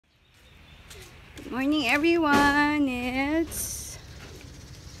Morning everyone, it's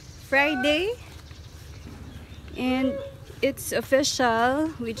Friday and it's official.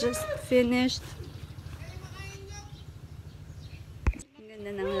 We just finished. Ang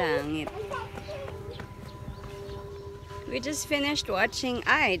ganda ng langit. I just finished watching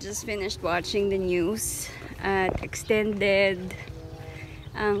the news at extended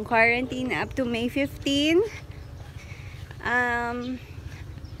quarantine up to May 15.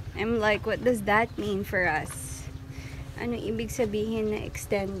 I'm like, what does that mean for us? Ano ibig sabihin na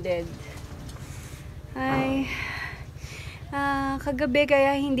extended? Ay, kagabi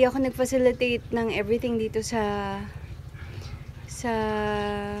kaya hindi ako nag-facilitate ng everything dito sa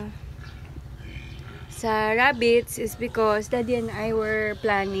rabbits is because Daddy and I were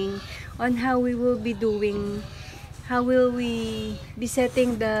planning on how we will be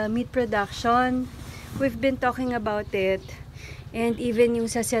setting the meat production. We've been talking about it. And even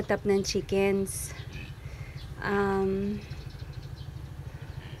yung sa setup ng chickens.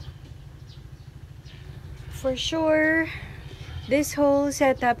 For sure, this whole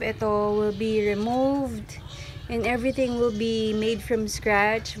setup will be removed and everything will be made from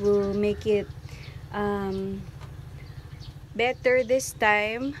scratch. We'll make it better this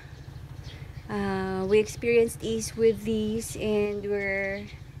time. We experienced ease with these and we're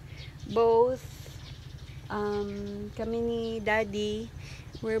both kami ni Daddy,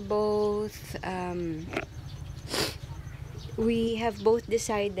 we're both we have both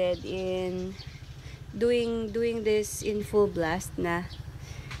decided in doing this in full blast na.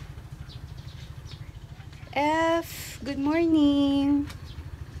 Good morning.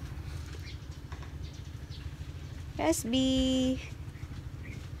 SB.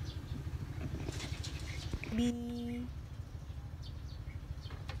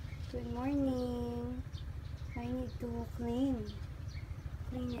 Good morning. I need to clean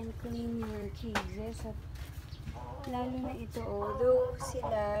and clean your cages at lalo na ito, although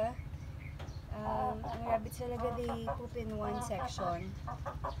sila ang rabbits talaga they poop in one section,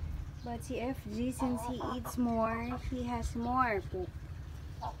 but si FG, since he eats more, he has more poop.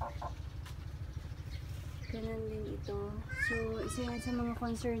 Ganun din ito, so isa yan sa mga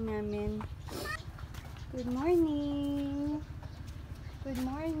concern namin. Good morning.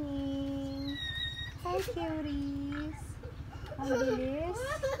 Hi, cuties. Ang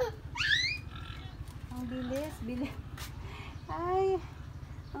bilis. Ay,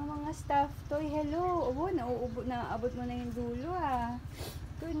 ang mga stuffed toy. Hello. Naabot mo na yung dulo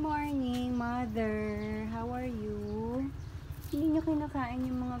Good morning, mother. How are you? Hindi nyo kinakain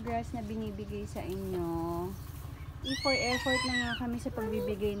yung mga grass na binibigay sa inyo. Effort na nga kami sa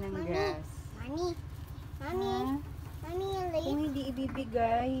pagbibigay ng grass. Mami, kung hindi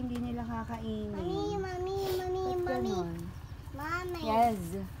ibibigay, hindi nila kakainin. Mami. Yes.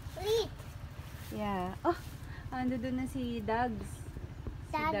 Wait. Yeah. Oh, ando doon na si Dugs.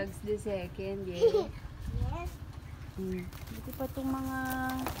 Si Dugs the second, yeah. Yes. Buti pa itong mga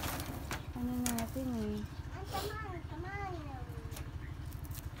ano natin Come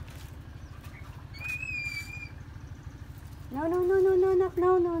on.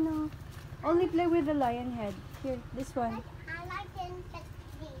 No. Only play with the lion head. Here, this one. I like them, but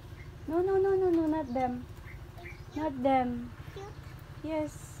this. No, not them. Not them. Cute.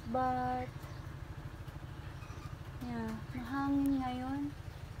 Yes, but yeah, mahangin ngayon.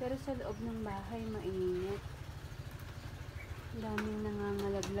 Pero sa loob ng bahay, mainit. Daming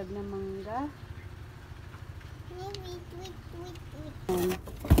nangangalaglag na mangga. Wait.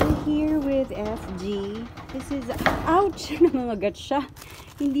 I'm here with FG. This is, ouch! Nangangagat siya.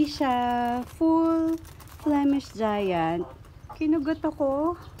 Hindi siya full Flemish giant. Kinugat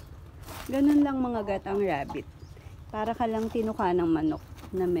ako. Ganun lang mga gat ang rabbit. Para ka lang tinuka ng manok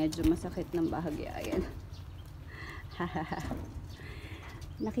na medyo masakit ng bahagya. Ayan.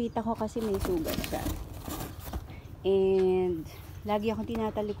 Nakita ko kasi may sugat siya. And lagi akong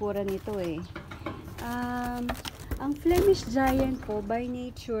tinatalikuran nito Ang Flemish giant po by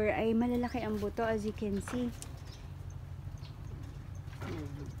nature ay malalaki ang buto, as you can see.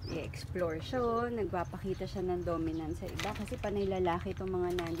 I-explore siya, nagpapakita siya ng dominance sa iba kasi panay lalaki itong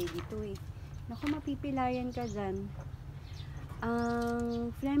mga nandi dito Naku, mapipilayan ka dyan. Ang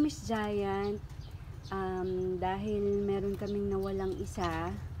Flemish giant, dahil meron kaming nawalang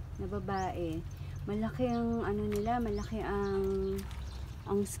isa na babae, malaki ang malaki ang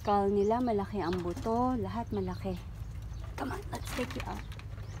skull nila, malaki ang buto, lahat malaki. Come on, let's take you out.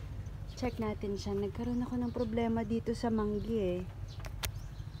 Check natin siya. Nagkaroon ako ng problema dito sa manggi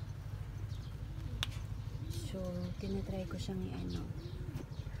So, tinatry ko siyang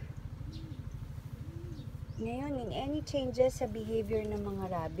Ngayon, in any changes sa behavior ng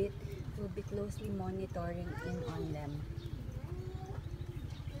mga rabbit, will be closely monitoring on them.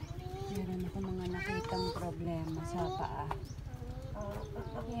 Meron ako mga nakitang problema sa paa.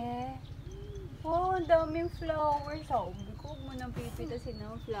 Yeah. Oh, ang daming flowers. Sabi ko, huwag mo nang pipitasin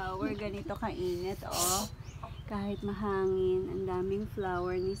ng flower. Ganito kainit, oh. Kahit mahangin, ang daming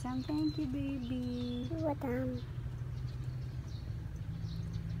flower ni Sam. Thank you, baby. What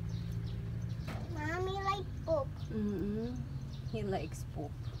Mommy like poop. He likes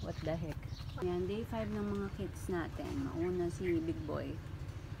poop. What the heck? Yan, day 5 ng mga kids natin. Mauna si Big Boy.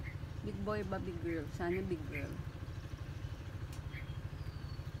 Big Boy ba Big Girl? Sana Big Girl.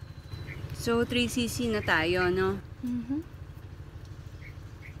 So, 3cc na tayo, no?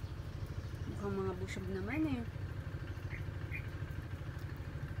 Mukhang mga busog naman eh.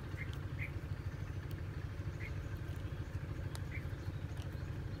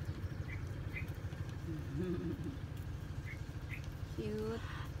 Cute.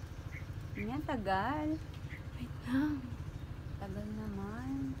 Yan, tagal. Wait lang. Tagal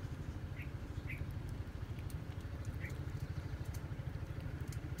naman.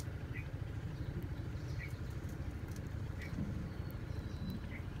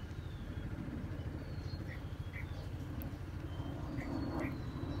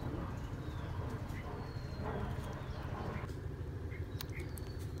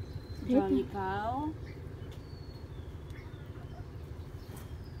 Jolly Cow.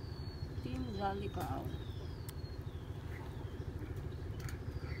 Team Jolly Cow.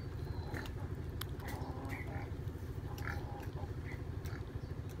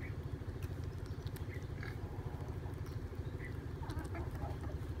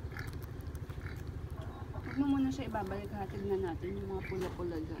 Huwag mo muna siya ibabalik, hatid na natin yung mga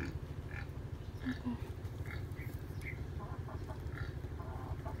pula-pula dyan. Okay.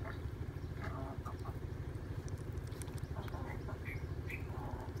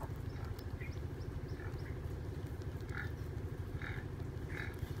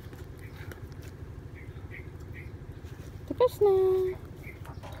 Tapos na.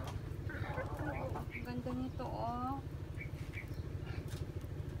 Ganda nito, oh.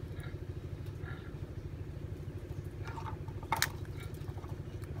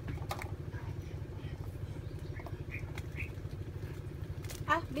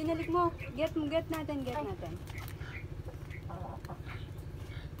 Ah, binalik mo. Get natin.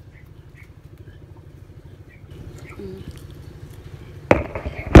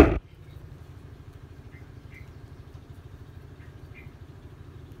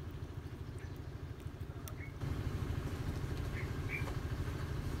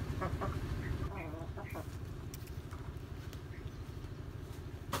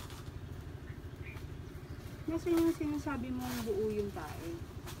 Nasaan yung sinasabi mong buo yung tae?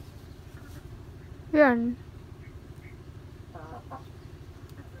 Yan.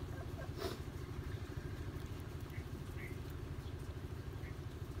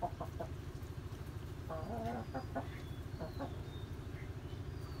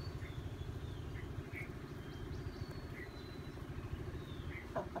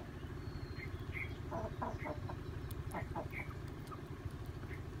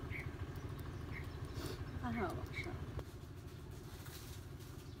 Hawak siya.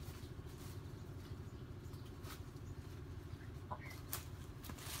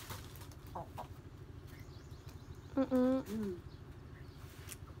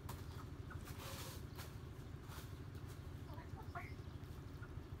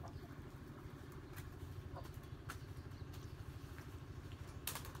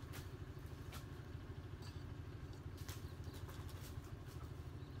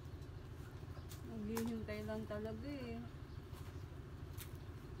 Naghihintay lang talaga eh.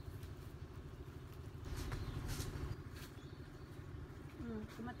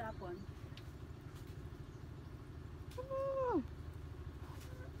 Tumatapon.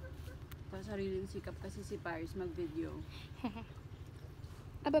 Sa sariling sikap kasi si Paris mag-video.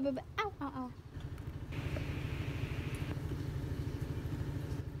 Ababa. Ow.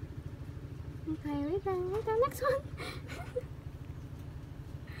 Okay, wait lang. Next one.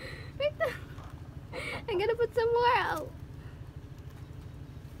 Wait lang. I'm gonna put some more out.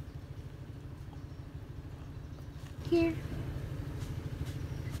 Here.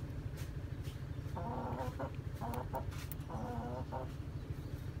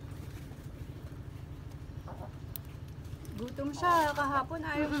 Gutom siya. Kahapon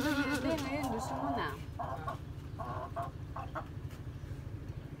ayaw ko na din. Ngayon gusto mo na.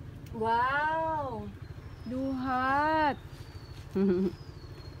 Wow! Duhat!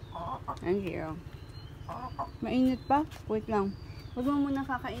 Thank you. Mainit pa? Wait lang. Huwag mo muna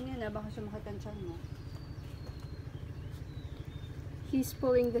kakainin na. Baka sumakit ang tiyan mo. He's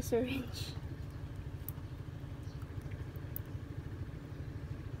pulling the syringe.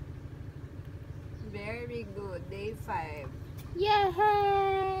 Very good. Day 5. Yay!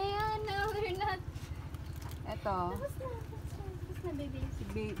 Oh no, we're not. Eto, Tapos na, baby. si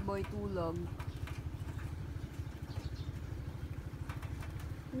boy tulog.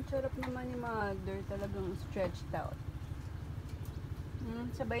 Ang sarap naman ni mother. Talagang stretched out.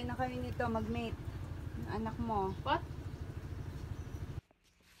 Sabay na kayo nito mag-mate. Anak mo. What?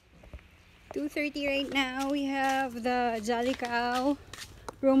 2:30 right now. We have the Jolly Cow.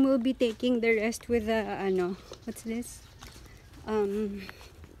 Rome will be taking the rest with the, what's this?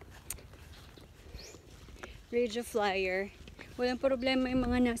 Rage of Flyer. Walang problema yung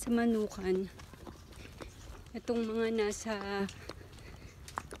mga nasa Manukan. Itong mga nasa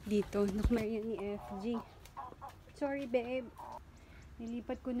dito. Nakmarian ni FG. Sorry, babe.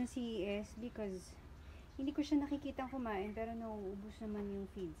 Nilipat ko na si ES because hindi ko siya nakikitang kumain pero nauubos naman yung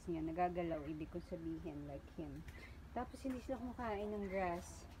feeds niya. Nagagalaw, ibig ko sabihin, like him. Tapos hindi sila kumakain ng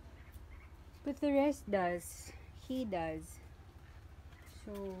grass. But the rest does. He does.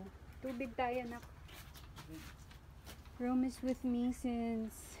 So, tubig tayo, nak. Rome is with me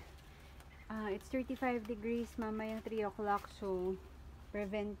since it's 35 degrees, mamayang 3 o'clock. So,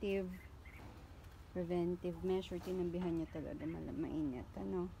 preventive measure. Tinambihan niya talaga mainit.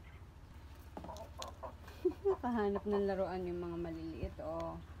 Ano? Nakahanap ng laruan yung mga maliliit.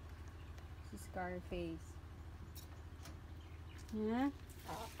 Oh, si Scarface. Yeah?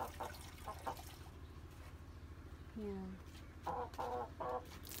 Yeah.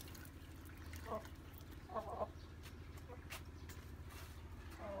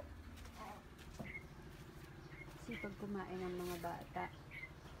 Sipag kumain ng mga bata.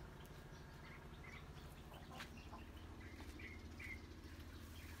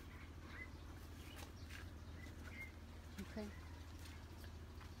 Okay.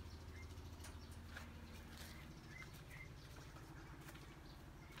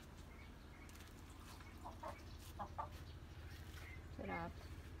 Sarap.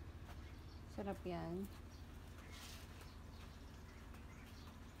 Sarap yan.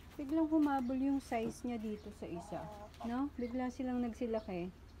 Biglang humabol yung size niya dito sa isa. No? Bigla silang nagsilaki.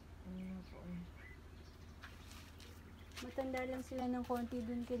 Matanda lang sila ng konti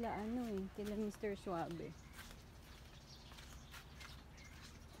dun kila kila Mr. Suabe.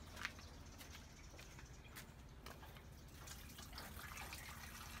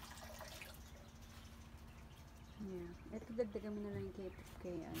 Yeah. Ito dagdagan mo na lang yung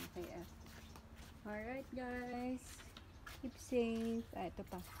kay F. Alright guys. Keep safe. Ito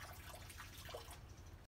pa.